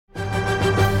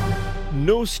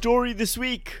No story this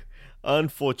week.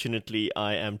 Unfortunately,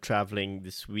 I am traveling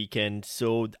this weekend,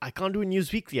 so I can't do a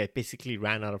news weekly. I basically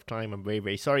ran out of time. I'm very,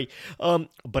 very sorry.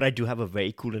 But I do have a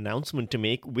very cool announcement to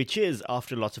make, which is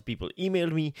after lots of people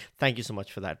emailed me. Thank you so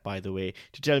much for that, by the way,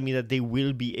 to tell me that they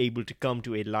will be able to come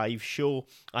to a live show.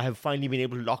 I have finally been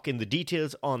able to lock in the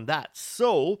details on that.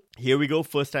 So here we go.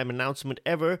 First time announcement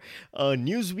ever.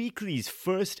 News Weekly's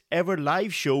first ever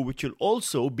live show, which will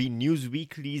also be News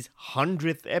Weekly's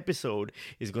 100th episode,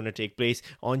 is going to take place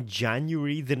on January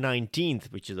the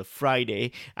 19th, which is a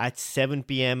Friday at 7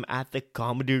 p.m. at the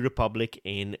Comedy Republic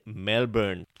in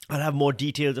Melbourne. I'll have more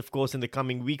details, of course, in the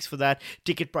coming weeks for that.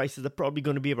 Ticket prices are probably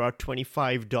going to be about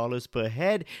 $25 per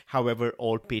head. However,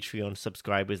 all Patreon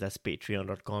subscribers, that's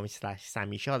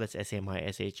patreon.com/Sammy Shah, that's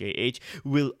SAMISHAH,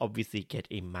 will obviously get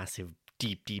a massive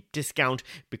deep discount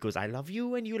because I love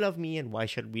you and you love me, and why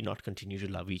should we not continue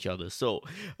to love each other? So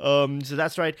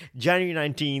that's right, January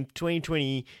 19th,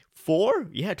 2024.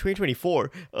 Yeah,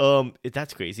 2024.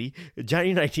 That's crazy.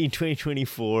 January 19th,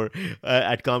 2024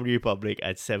 at Comedy Republic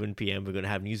at 7 p.m. We're going to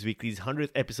have News Weekly's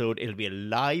 100th episode. It'll be a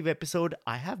live episode.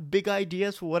 I have big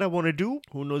ideas for what I want to do.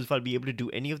 Who knows if I'll be able to do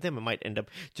any of them. I might end up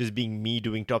just being me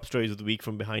doing top stories of the week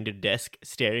from behind a desk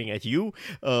staring at you.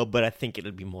 But I think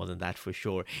it'll be more than that for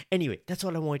sure. Anyway, that's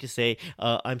all I wanted to say.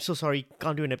 I'm so sorry,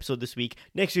 can't do an episode this week.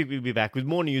 Next week we'll be back with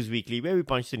more News Weekly, where we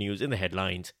punch the news in the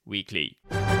headlines weekly.